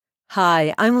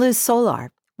Hi, I'm Liz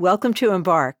Solar. Welcome to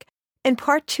Embark, and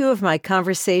part two of my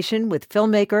conversation with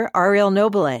filmmaker Arielle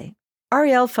Noble.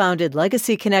 Arielle founded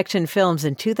Legacy Connection Films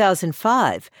in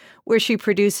 2005, where she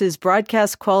produces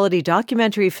broadcast-quality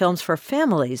documentary films for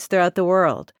families throughout the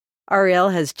world.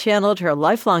 Arielle has channeled her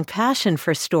lifelong passion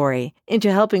for story into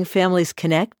helping families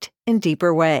connect in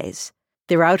deeper ways.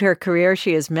 Throughout her career,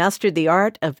 she has mastered the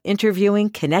art of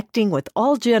interviewing, connecting with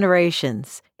all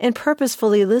generations, and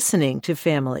purposefully listening to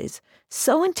families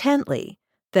so intently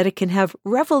that it can have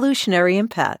revolutionary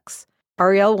impacts.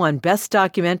 Arielle won Best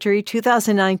Documentary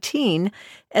 2019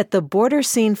 at the Border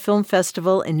Scene Film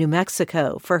Festival in New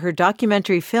Mexico for her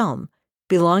documentary film,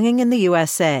 Belonging in the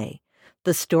USA,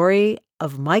 the story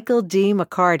of Michael D.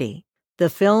 McCarty. The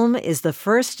film is the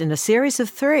first in a series of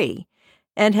 3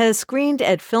 and has screened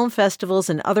at film festivals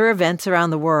and other events around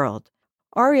the world.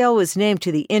 Arielle was named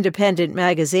to the Independent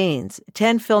magazine's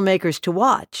 10 Filmmakers to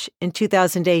Watch in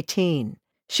 2018.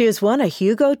 She has won a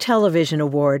Hugo Television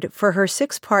Award for her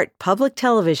 6-part public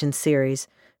television series,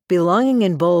 Belonging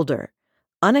in Boulder,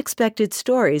 Unexpected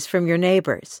Stories from Your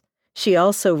Neighbors. She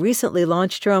also recently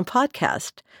launched her own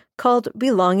podcast called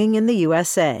Belonging in the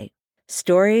USA,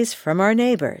 Stories from Our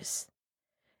Neighbors.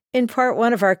 In part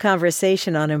 1 of our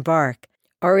conversation on Embark,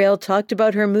 Arielle talked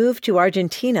about her move to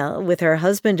Argentina with her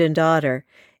husband and daughter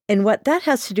and what that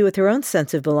has to do with her own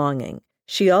sense of belonging.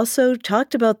 She also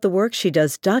talked about the work she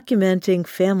does documenting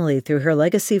family through her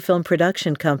Legacy Film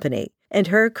Production Company and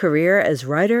her career as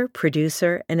writer,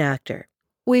 producer, and actor.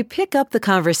 We pick up the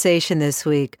conversation this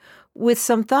week with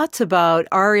some thoughts about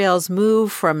Arielle's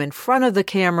move from in front of the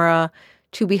camera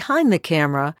to behind the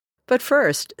camera, but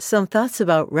first, some thoughts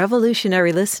about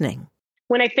revolutionary listening.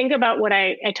 When I think about what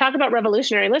I talk about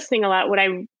revolutionary listening a lot, what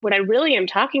I really am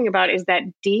talking about is that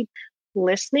deep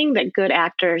listening that good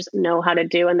actors know how to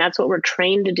do. And that's what we're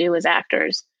trained to do as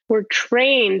actors. We're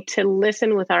trained to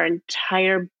listen with our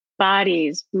entire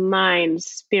bodies, minds,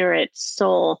 spirit,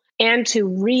 soul, and to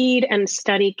read and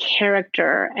study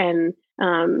character. And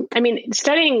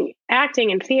studying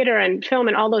acting and theater and film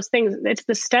and all those things, it's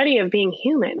the study of being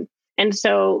human. And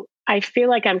so I feel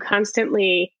like I'm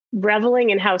constantly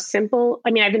reveling in how simple.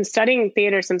 I've been studying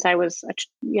theater since I was a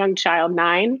young child,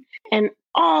 9, and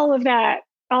all of that,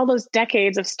 all those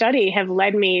decades of study have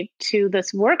led me to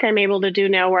this work I'm able to do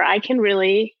now where I can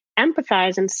really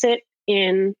empathize and sit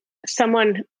in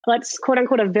someone, let's quote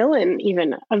unquote, a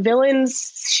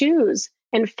villain's shoes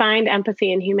and find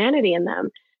empathy and humanity in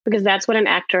them, because that's what an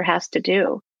actor has to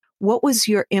do. What was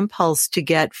your impulse to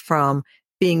get from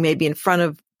being maybe in front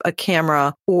of a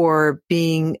camera or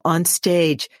being on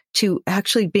stage to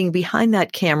actually being behind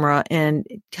that camera and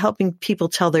helping people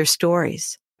tell their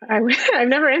stories? I've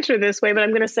never answered this way, but I'm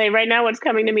going to say right now what's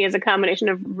coming to me is a combination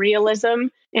of realism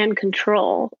and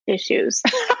control issues.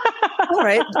 All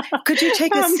right. Could you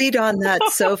take a seat on that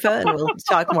sofa and we'll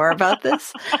talk more about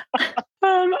this?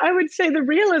 I would say the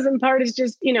realism part is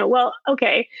just,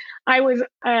 I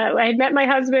had met my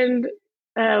husband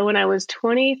when I was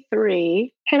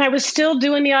 23, and I was still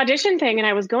doing the audition thing, and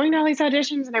I was going to all these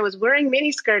auditions, and I was wearing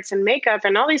mini skirts and makeup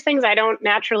and all these things I don't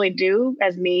naturally do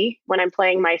as me when I'm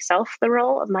playing myself, the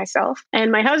role of myself.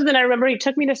 And my husband, I remember he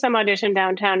took me to some audition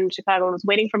downtown in Chicago and was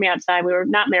waiting for me outside. We were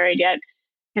not married yet.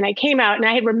 And I came out and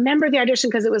I remember the audition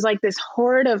because it was like this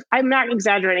horde of, I'm not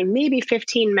exaggerating, maybe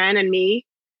 15 men and me.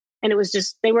 And it was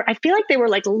just, I feel like they were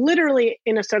like literally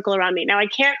in a circle around me. Now, I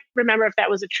can't remember if that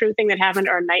was a true thing that happened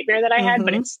or a nightmare that I had,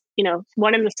 but it's,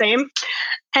 one and the same.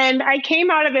 And I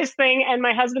came out of this thing and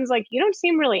my husband's like, you don't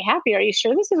seem really happy. Are you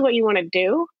sure this is what you want to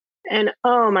do? And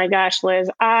oh my gosh,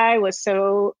 Liz, I was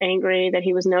so angry that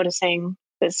he was noticing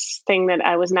this thing that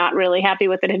I was not really happy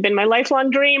with. It had been my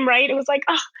lifelong dream, right? It was like,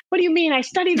 oh, what do you mean? I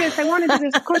studied this. I wanted to do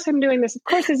this. Of course I'm doing this. Of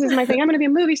course this is my thing. I'm going to be a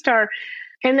movie star.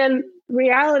 And then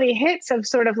reality hits of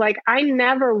sort of like,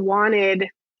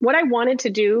 what I wanted to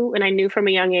do, and I knew from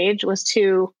a young age, was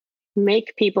to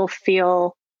make people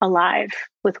feel alive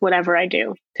with whatever I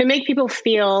do, to make people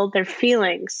feel their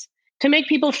feelings, to make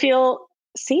people feel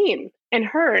seen and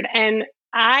heard. And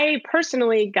I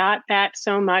personally got that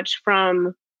so much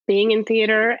from being in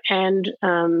theater and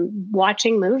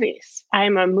watching movies.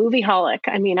 I'm a movie-holic.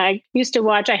 I used to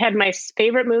watch, I had my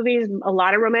favorite movies, a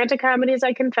lot of romantic comedies,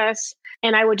 I confess.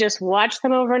 And I would just watch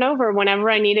them over and over whenever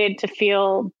I needed to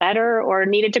feel better or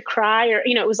needed to cry, or,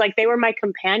 it was like they were my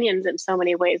companions in so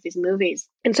many ways, these movies.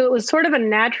 And so it was sort of a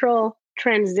natural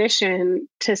transition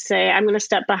to say, I'm going to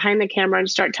step behind the camera and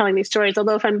start telling these stories.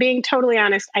 Although if I'm being totally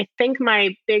honest, I think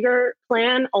my bigger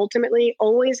plan ultimately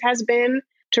always has been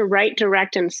to write,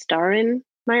 direct, and star in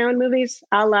my own movies,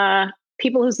 a la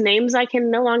people whose names I can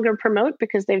no longer promote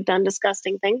because they've done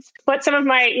disgusting things. But some of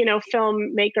my,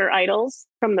 filmmaker idols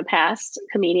from the past,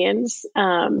 comedians,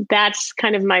 that's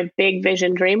kind of my big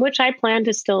vision dream, which I plan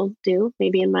to still do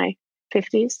maybe in my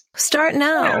 50s. Start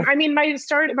now. Yeah, I mean,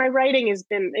 my writing is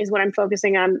what I'm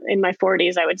focusing on in my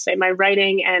 40s, I would say. My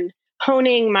writing and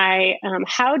honing my,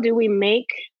 how do we make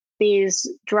these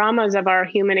dramas of our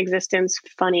human existence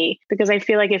funny? Because I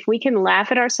feel like if we can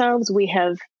laugh at ourselves,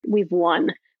 we've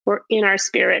won. We're in our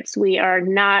spirits. We are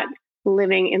not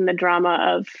living in the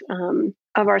drama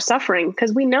of our suffering,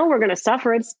 because we know we're going to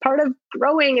suffer. It's part of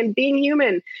growing and being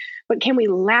human. But can we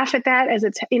laugh at that as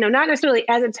it's, not necessarily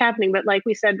as it's happening, but like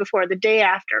we said before, the day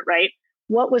after, right?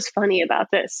 What was funny about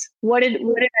this? What did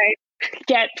I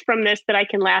get from this that I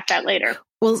can laugh at later?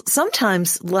 Well,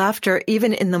 sometimes laughter,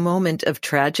 even in the moment of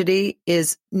tragedy,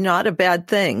 is not a bad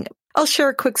thing. I'll share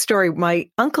a quick story. My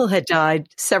uncle had died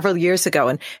several years ago,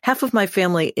 and half of my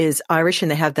family is Irish, and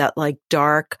they have that like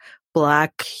dark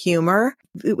black humor.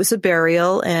 It was a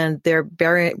burial, and they're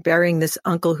burying this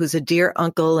uncle who's a dear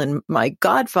uncle and my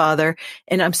godfather.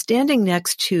 And I'm standing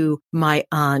next to my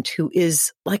aunt, who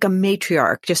is like a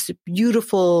matriarch, just a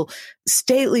beautiful,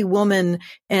 stately woman.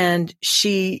 And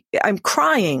I'm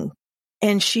crying.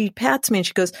 And she pats me and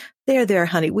she goes, there,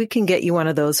 honey, we can get you one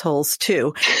of those holes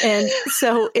too. And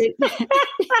so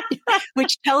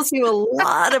which tells you a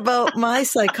lot about my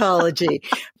psychology,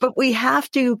 but we have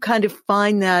to kind of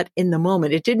find that in the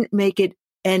moment. It didn't make it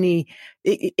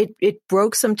it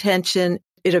broke some tension.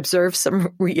 It observed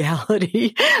some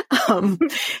reality.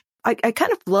 I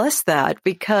kind of bless that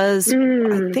because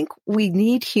I think we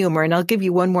need humor. And I'll give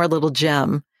you one more little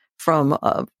gem from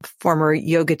a former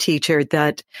yoga teacher,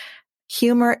 that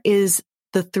humor is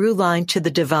the through line to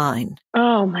the divine.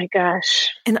 Oh my gosh.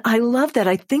 And I love that.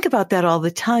 I think about that all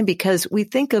the time because we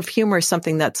think of humor as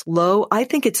something that's low. I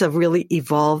think it's a really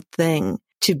evolved thing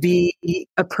to be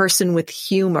a person with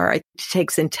humor. It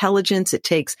takes intelligence. It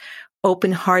takes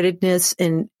open-heartedness.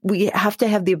 And we have to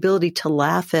have the ability to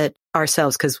laugh at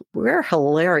ourselves because we're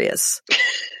hilarious.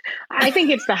 I think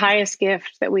it's the highest gift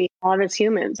that we have as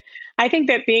humans. I think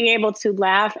that being able to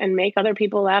laugh and make other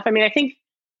people laugh. I mean, I think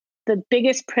the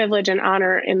biggest privilege and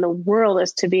honor in the world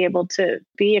is to be able to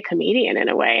be a comedian in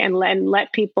a way and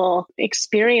let people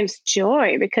experience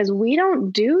joy, because we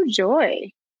don't do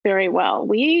joy very well.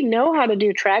 We know how to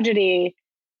do tragedy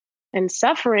and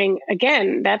suffering.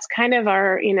 Again, that's kind of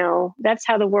our, that's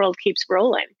how the world keeps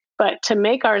rolling. But to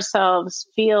make ourselves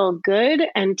feel good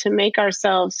and to make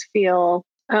ourselves feel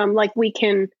like we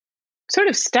can sort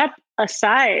of step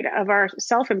aside of our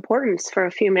self-importance for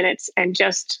a few minutes and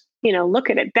just look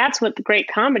at it. That's what the great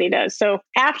comedy does. So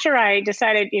after I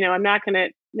decided, I'm not going to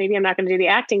do the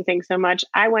acting thing so much,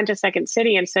 I went to Second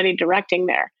City and studied directing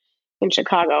there in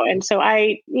Chicago. And so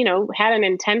I, had an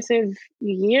intensive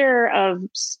year of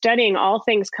studying all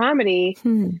things comedy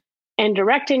and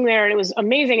directing there. And it was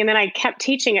amazing. And then I kept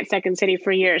teaching at Second City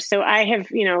for years. So I have,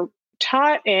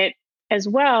 taught it as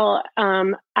well.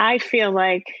 I feel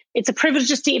like it's a privilege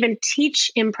just to even teach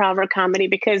improv or comedy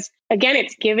because, again,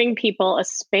 it's giving people a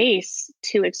space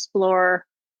to explore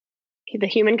the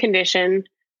human condition,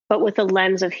 but with a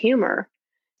lens of humor.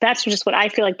 That's just what I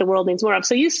feel like the world needs more of.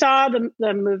 So you saw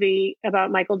the movie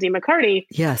about Michael D. McCarty.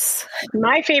 Yes.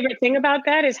 My favorite thing about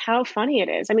that is how funny it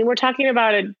is. I mean, we're talking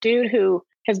about a dude who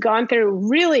has gone through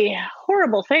really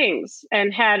horrible things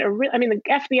and had the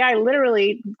FBI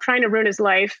literally trying to ruin his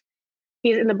life.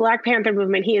 He's in the Black Panther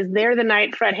movement. He is there the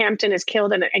night Fred Hampton is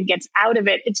killed and gets out of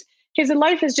it. His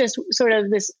life is just sort of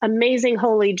this amazing,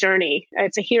 holy journey.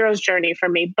 It's a hero's journey for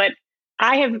me. But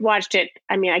I have watched it,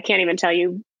 I can't even tell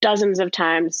you, dozens of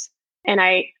times. And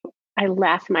I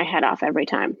laugh my head off every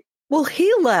time. Well,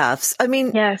 he laughs.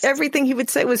 Yes. Everything he would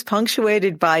say was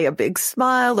punctuated by a big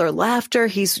smile or laughter.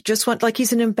 He's just like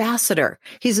he's an ambassador.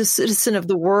 He's a citizen of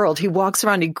the world. He walks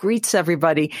around, he greets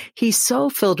everybody. He's so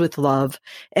filled with love.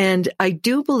 And I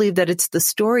do believe that it's the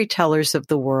storytellers of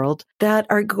the world that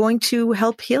are going to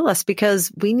help heal us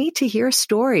because we need to hear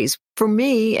stories. For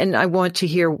me, and I want to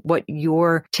hear what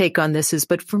your take on this is,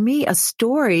 but for me, a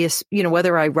story is,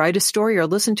 whether I write a story or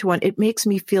listen to one, it makes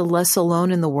me feel less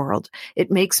alone in the world. It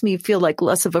makes me feel like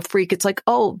less of a freak. It's like,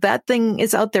 oh, that thing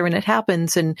is out there and it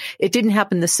happens. And it didn't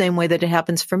happen the same way that it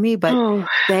happens for me, but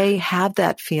they have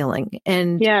that feeling.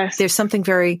 And there's something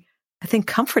very, I think,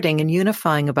 comforting and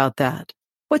unifying about that.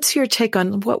 What's your take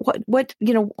on what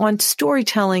on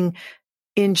storytelling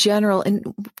in general, and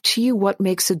to you, what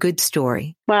makes a good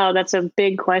story? Wow, that's a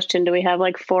big question. Do we have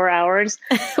like 4 hours?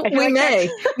 We may.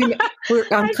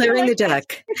 I'm clearing the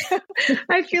deck.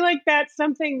 I feel like that's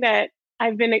something that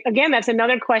I've been, again, that's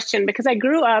another question because I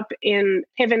grew up in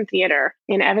Piven Theater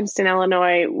in Evanston,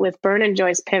 Illinois with Byrne and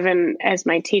Joyce Piven as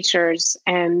my teachers.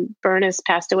 And Byrne has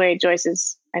passed away. Joyce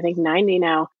is, I think, 90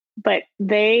 now. But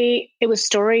it was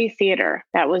story theater.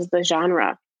 That was the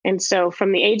genre. And so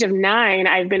from the age of 9,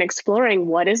 I've been exploring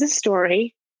what is a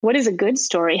story? What is a good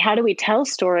story? How do we tell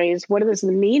stories? What is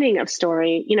the meaning of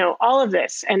story? All of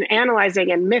this and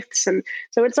analyzing and myths. And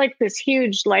so it's like this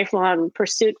huge lifelong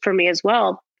pursuit for me as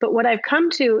well. But what I've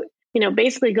come to,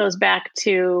 basically goes back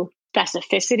to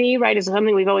specificity, right? Is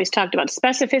something we've always talked about,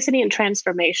 specificity and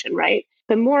transformation, right?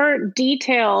 The more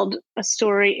detailed a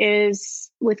story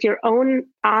is with your own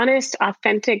honest,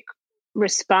 authentic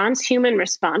response, human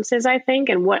responses, I think,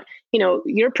 and what,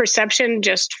 your perception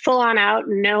just full on out,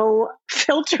 no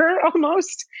filter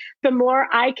almost, the more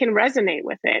I can resonate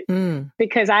with it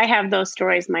because I have those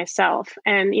stories myself.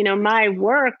 And, my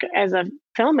work as a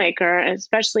filmmaker,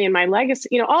 especially in my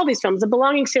legacy, all these films, the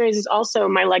Belonging series is also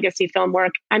my legacy film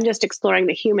work. I'm just exploring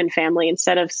the human family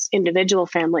instead of individual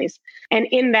families. And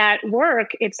in that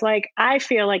work, it's like, I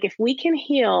feel like if we can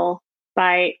heal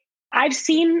I've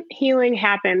seen healing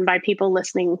happen by people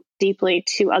listening deeply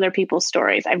to other people's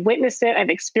stories. I've witnessed it. I've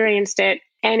experienced it.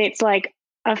 And it's like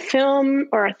a film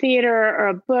or a theater or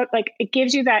a book, like it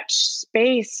gives you that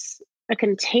space, a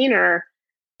container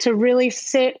to really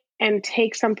sit and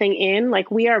take something in.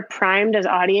 Like we are primed as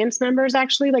audience members,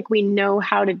 actually, like we know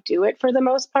how to do it for the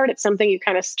most part. It's something you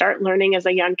kind of start learning as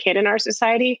a young kid in our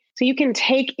society. So you can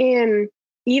take in,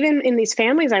 even in these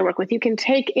families I work with, you can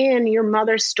take in your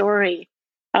mother's story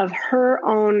of her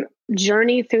own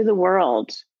journey through the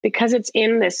world because it's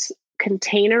in this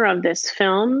container of this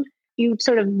film. You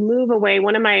sort of move away.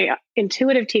 One of my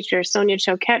intuitive teachers, Sonia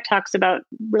Choquette, talks about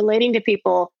relating to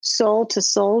people soul to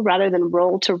soul rather than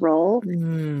role to role.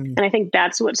 And I think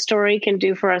that's what story can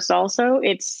do for us also.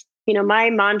 It's, my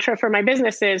mantra for my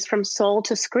business is from soul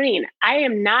to screen. I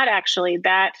am not actually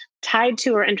that tied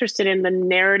to or interested in the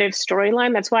narrative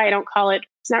storyline. That's why I don't call it,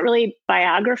 it's not really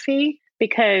biography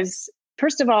because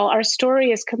first of all, our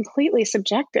story is completely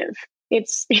subjective.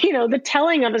 It's, the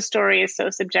telling of a story is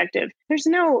so subjective. There's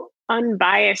no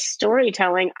unbiased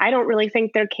storytelling. I don't really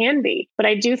think there can be, but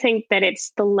I do think that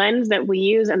it's the lens that we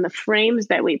use and the frames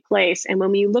that we place. And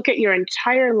when you look at your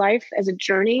entire life as a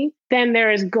journey, then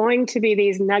there is going to be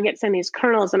these nuggets and these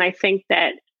kernels. And I think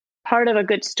that part of a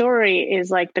good story is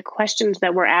like the questions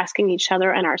that we're asking each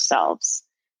other and ourselves.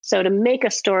 So to make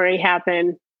a story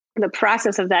happen, the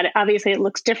process of that, obviously it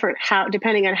looks different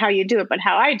depending on how you do it. But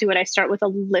how I do it, I start with a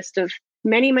list of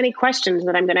many, many questions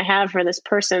that I'm going to have for this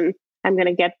person I'm going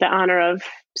to get the honor of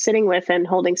sitting with and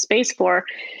holding space for.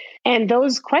 And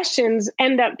those questions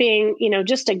end up being,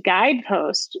 just a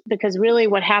guidepost because really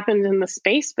what happens in the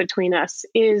space between us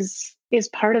is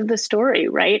part of the story,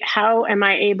 right? How am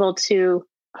I able to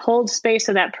hold space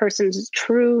so that person's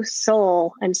true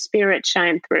soul and spirit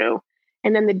shine through?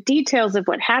 And then the details of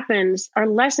what happens are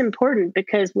less important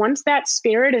because once that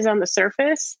spirit is on the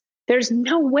surface, there's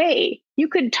no way you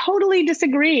could totally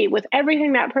disagree with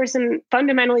everything that person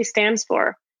fundamentally stands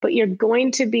for, but you're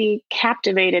going to be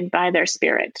captivated by their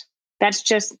spirit. That's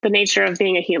just the nature of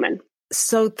being a human.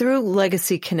 So through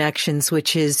Legacy Connections,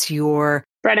 which is your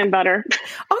bread and butter.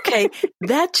 Okay,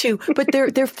 that too. But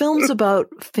they're films about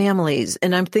families.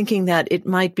 And I'm thinking that it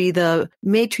might be the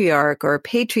matriarch or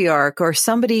patriarch or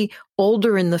somebody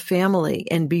older in the family.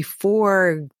 And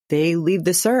before they leave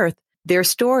this earth, their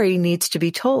story needs to be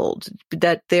told,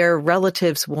 that their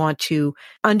relatives want to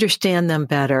understand them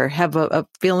better, have a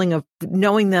feeling of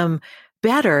knowing them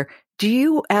better. Do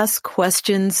you ask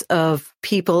questions of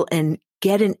people and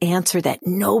get an answer that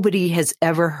nobody has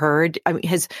ever heard? I mean,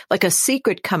 has like a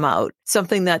secret come out,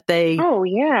 something that they... Oh,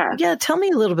 yeah. Yeah, tell me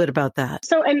a little bit about that.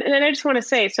 So, and I just want to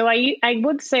say, so I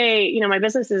would say, my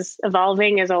business is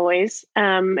evolving as always,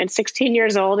 and 16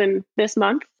 years old in this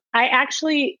month. I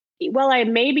actually, I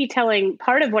may be telling,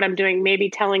 part of what I'm doing may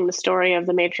be telling the story of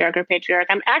the matriarch or patriarch.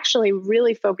 I'm actually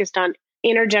really focused on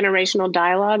intergenerational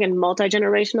dialogue and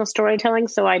multi-generational storytelling.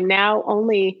 So I now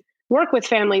only work with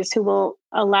families who will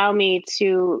allow me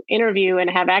to interview and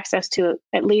have access to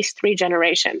at least 3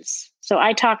 generations. So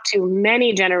I talk to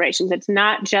many generations. It's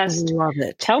not just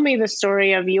tell me the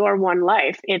story of your one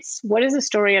life. It's what is the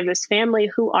story of this family?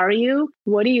 Who are you?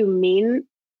 What do you mean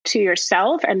to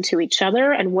yourself and to each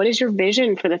other? And what is your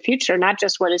vision for the future? Not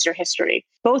just what is your history.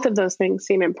 Both of those things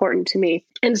seem important to me.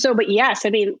 And so, but yes, I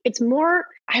mean, it's more,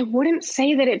 I wouldn't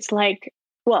say that it's like,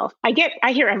 well, I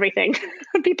hear everything.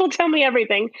 People tell me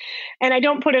everything and I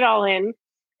don't put it all in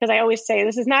because I always say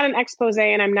this is not an expose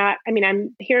and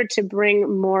I'm here to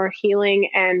bring more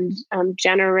healing and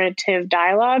generative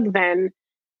dialogue than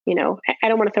I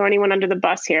don't want to throw anyone under the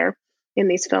bus here in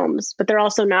these films, but they're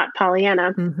also not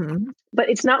Pollyanna. Mm-hmm. But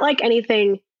it's not like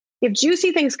anything. If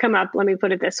juicy things come up, let me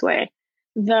put it this way.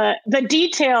 The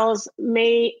details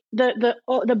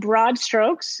the broad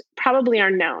strokes probably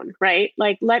are known, right?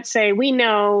 Like, let's say we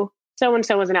know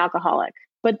so-and-so was an alcoholic,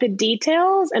 but the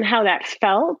details and how that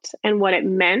felt and what it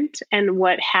meant and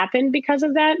what happened because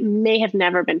of that may have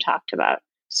never been talked about.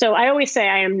 So I always say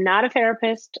I am not a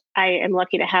therapist. I am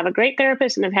lucky to have a great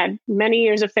therapist and have had many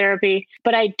years of therapy,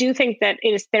 but I do think that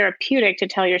it is therapeutic to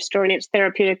tell your story, and it's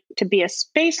therapeutic to be a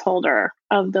space holder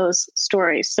of those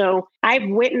stories. So I've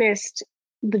witnessed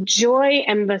the joy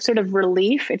and the sort of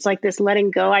relief. It's like this letting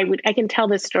go. I can tell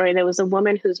this story. There was a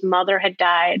woman whose mother had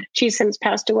died. She's since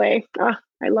passed away. Oh,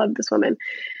 I love this woman.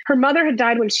 Her mother had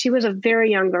died when she was a very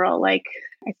young girl, like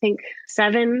I think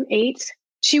 7, 8.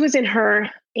 She was in her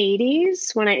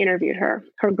 80s when I interviewed her.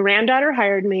 Her granddaughter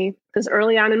hired me because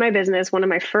early on in my business, one of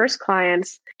my first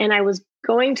clients, and I was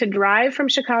going to drive from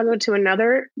Chicago to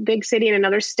another big city in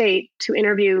another state to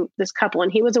interview this couple.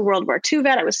 And he was a World War II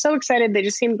vet. I was so excited. They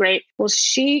just seemed great. Well,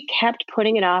 she kept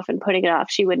putting it off and putting it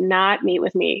off. She would not meet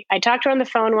with me. I talked to her on the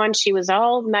phone once. She was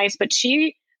all nice, but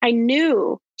I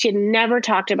knew she had never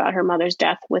talked about her mother's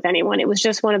death with anyone. It was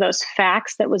just one of those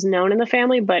facts that was known in the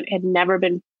family, but had never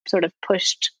been sort of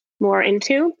pushed more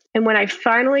into. And when I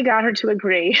finally got her to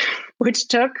agree, which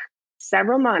took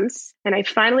several months, and I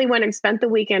finally went and spent the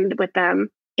weekend with them,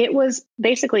 it was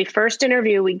basically first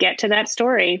interview, we get to that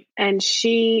story. And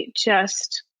she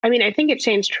just, I think it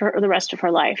changed the rest of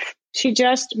her life. She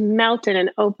just melted and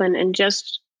opened and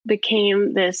just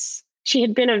became this. She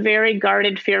had been a very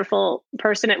guarded, fearful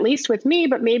person, at least with me,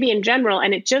 but maybe in general.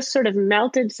 And it just sort of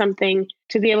melted something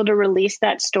to be able to release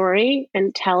that story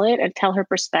and tell it and tell her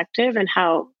perspective and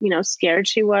how, scared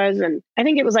she was. And I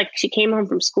think it was like she came home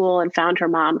from school and found her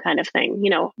mom kind of thing,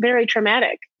 very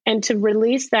traumatic. And to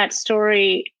release that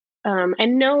story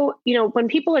and know, when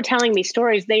people are telling me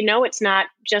stories, they know it's not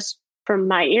just from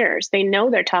my ears. They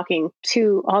know they're talking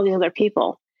to all the other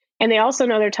people. And they also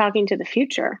know they're talking to the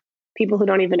future. People who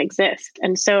don't even exist.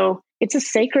 And so it's a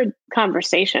sacred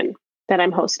conversation that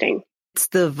I'm hosting. It's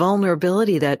the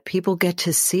vulnerability that people get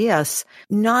to see us,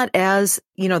 not as,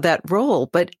 that role,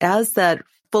 but as that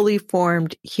fully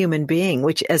formed human being,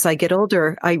 which as I get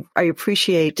older, I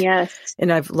appreciate. Yes.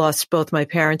 And I've lost both my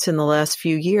parents in the last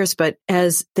few years, but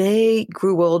as they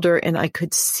grew older and I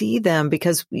could see them,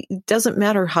 because it doesn't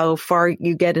matter how far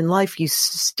you get in life, you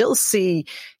still see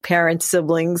parents,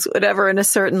 siblings, whatever in a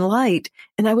certain light.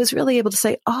 And I was really able to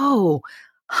say,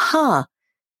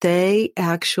 they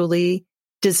actually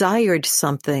desired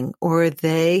something, or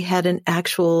they had an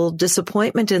actual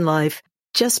disappointment in life.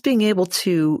 Just being able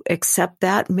to accept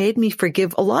that made me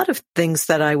forgive a lot of things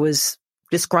that I was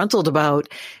disgruntled about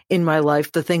in my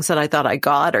life, the things that I thought I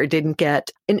got or didn't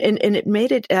get. And it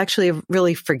made it actually a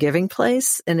really forgiving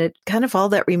place. And it kind of all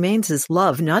that remains is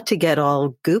love, not to get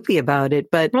all goopy about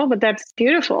it, but. Oh, but that's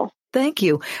beautiful. Thank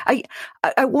you.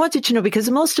 I wanted to know, because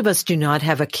most of us do not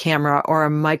have a camera or a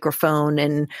microphone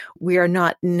and we are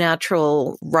not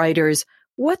natural writers.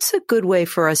 What's a good way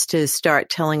for us to start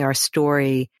telling our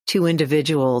story to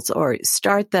individuals, or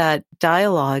start that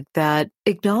dialogue that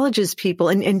acknowledges people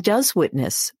and does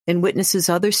witness and witnesses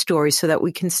other stories so that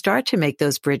we can start to make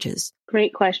those bridges?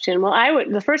 Great question. Well,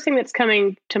 the first thing that's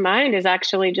coming to mind is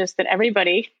actually just that every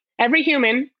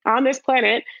human on this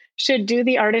planet should do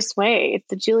The Artist's Way. It's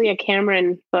the Julia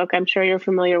Cameron book. I'm sure you're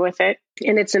familiar with it.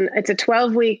 And it's a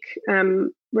 12-week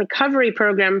recovery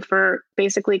program for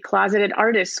basically closeted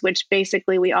artists, which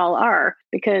basically we all are.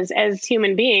 Because as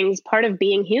human beings, part of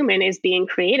being human is being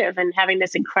creative and having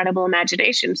this incredible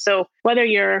imagination. So whether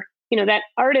you're, that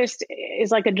artist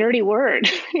is like a dirty word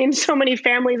in so many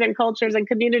families and cultures and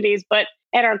communities, but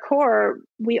at our core,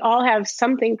 we all have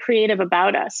something creative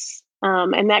about us.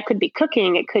 And that could be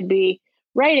cooking, it could be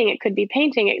writing, it could be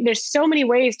painting. There's so many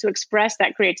ways to express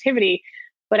that creativity.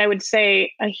 But I would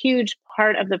say a huge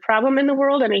part of the problem in the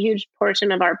world and a huge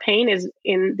portion of our pain is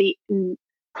in the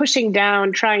pushing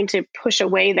down, trying to push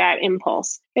away that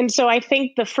impulse. And so I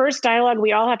think the first dialogue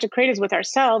we all have to create is with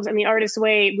ourselves, and The Artist's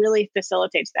Way really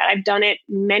facilitates that. I've done it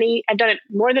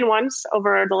more than once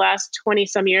over the last 20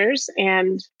 some years,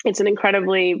 and it's an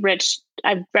incredibly rich.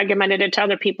 I've recommended it to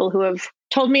other people who have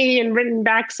told me and written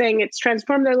back saying it's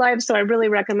transformed their lives. So I really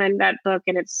recommend that book,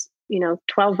 and it's,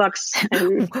 $12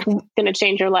 and going to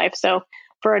change your life. So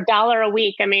for $1 a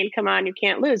week, come on, you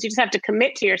can't lose. You just have to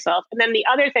commit to yourself. And then the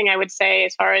other thing I would say,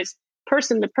 as far as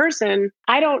person to person,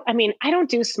 I don't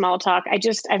do small talk.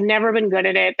 I've never been good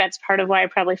at it. That's part of why I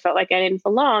probably felt like I didn't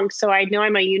belong. So I know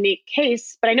I'm a unique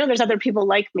case, but I know there's other people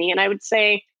like me. And I would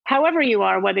say however you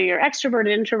are, whether you're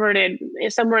extroverted, introverted,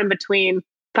 somewhere in between,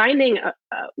 finding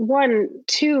one,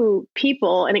 two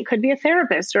people, and it could be a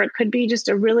therapist or it could be just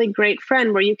a really great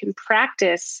friend where you can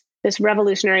practice this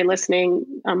revolutionary listening,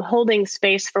 holding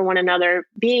space for one another,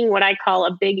 being what I call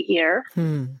a big ear,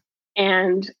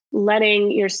 and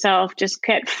letting yourself just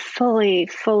get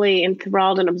fully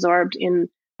enthralled and absorbed in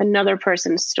another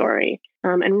person's story,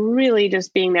 and really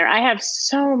just being there. I have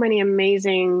so many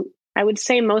amazing, I would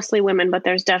say mostly women, but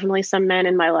there's definitely some men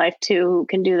in my life too who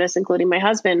can do this, including my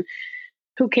husband,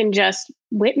 who can just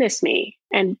witness me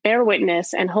and bear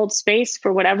witness and hold space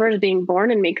for whatever is being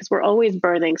born in me, because we're always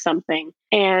birthing something.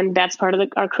 And that's part of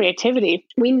our creativity.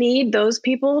 We need those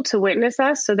people to witness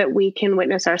us so that we can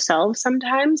witness ourselves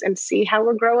sometimes and see how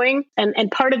we're growing.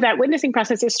 And part of that witnessing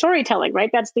process is storytelling, right?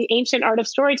 That's the ancient art of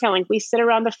storytelling. We sit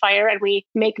around the fire and we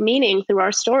make meaning through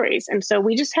our stories. And so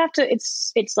we just have to,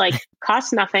 it's like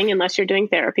costs nothing unless you're doing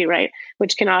therapy, right?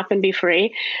 Which can often be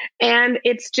free. And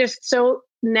it's just so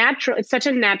natural. It's such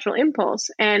a natural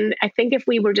impulse. And I think if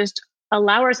we were just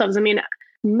allow ourselves, I mean,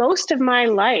 most of my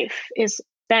life is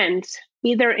spent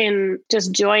either in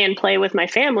just joy and play with my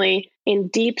family, in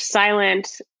deep,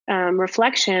 silent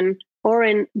reflection, or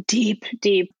in deep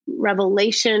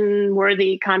revelation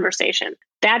worthy conversation.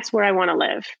 That's where I want to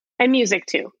live. And music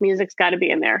too. Music's got to be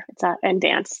in there. And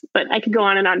dance, but I could go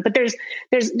on and on. But there's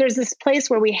this place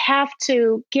where we have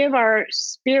to give our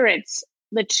spirits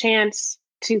the chance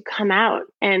to come out.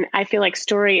 And I feel like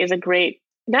story is a great,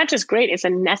 not just great, it's a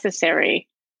necessary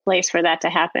place for that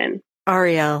to happen.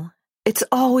 Arielle, it's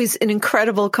always an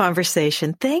incredible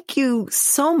conversation. Thank you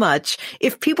so much.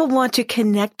 If people want to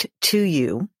connect to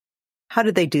you, how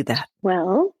do they do that?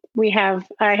 Well,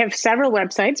 I have several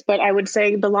websites, but I would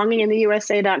say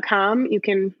belongingintheusa.com. You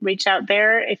can reach out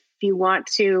there if you want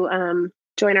to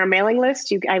join our mailing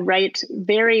list. I write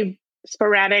very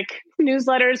sporadic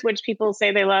newsletters, which people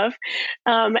say they love.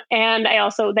 And I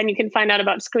also, then you can find out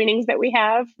about screenings that we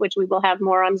have, which we will have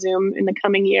more on Zoom in the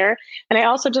coming year. And I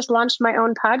also just launched my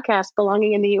own podcast,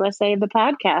 Belonging in the USA, the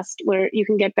podcast, where you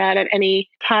can get that at any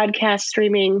podcast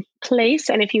streaming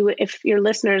place. And if your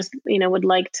listeners, would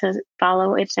like to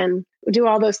follow it and do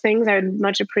all those things, I would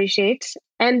much appreciate.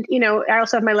 And, I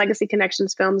also have my Legacy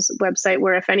Connections Films website,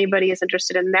 where if anybody is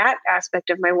interested in that aspect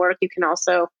of my work, you can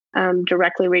also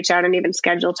directly reach out and even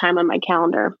schedule time on my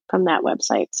calendar from that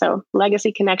website. So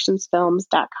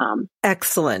legacyconnectionsfilms.com.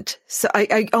 Excellent. So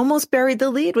I almost buried the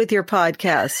lead with your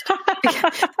podcast.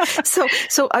 So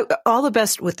all the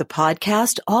best with the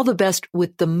podcast, all the best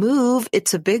with the move.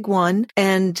 It's a big one,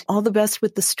 and all the best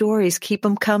with the stories. Keep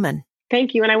them coming.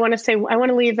 Thank you. And I want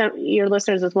to leave your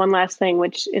listeners with one last thing,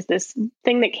 which is this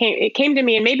thing that came to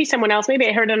me, and maybe someone else, maybe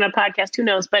I heard it on a podcast, who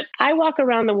knows, but I walk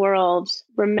around the world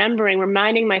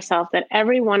reminding myself that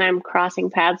everyone I'm crossing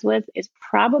paths with is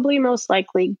probably most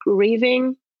likely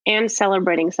grieving and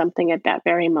celebrating something at that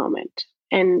very moment.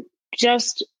 And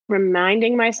just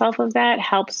reminding myself of that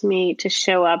helps me to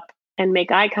show up and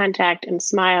make eye contact and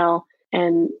smile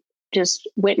and just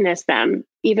witness them,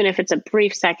 even if it's a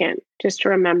brief second, just to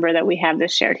remember that we have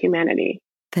this shared humanity.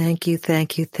 Thank you.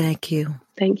 Thank you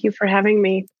for having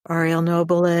me. Arielle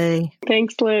Noble.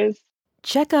 Thanks, Liz.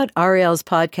 Check out Arielle's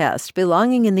podcast,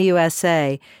 Belonging in the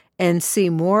USA, and see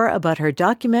more about her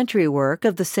documentary work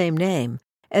of the same name,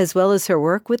 as well as her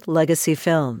work with Legacy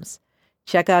Films.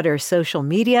 Check out her social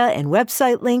media and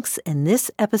website links in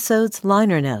this episode's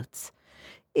liner notes.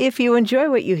 If you enjoy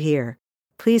what you hear,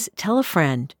 please tell a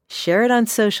friend, share it on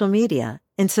social media,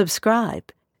 and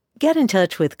subscribe. Get in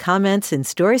touch with comments and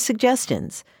story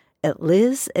suggestions at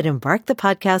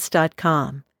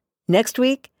liz@embarkthepodcast.com. Next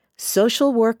week,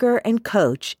 social worker and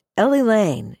coach Ellie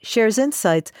Lane shares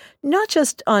insights not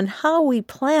just on how we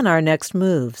plan our next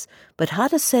moves, but how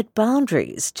to set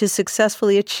boundaries to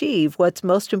successfully achieve what's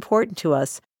most important to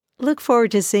us. Look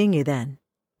forward to seeing you then.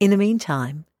 In the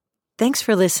meantime, thanks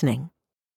for listening.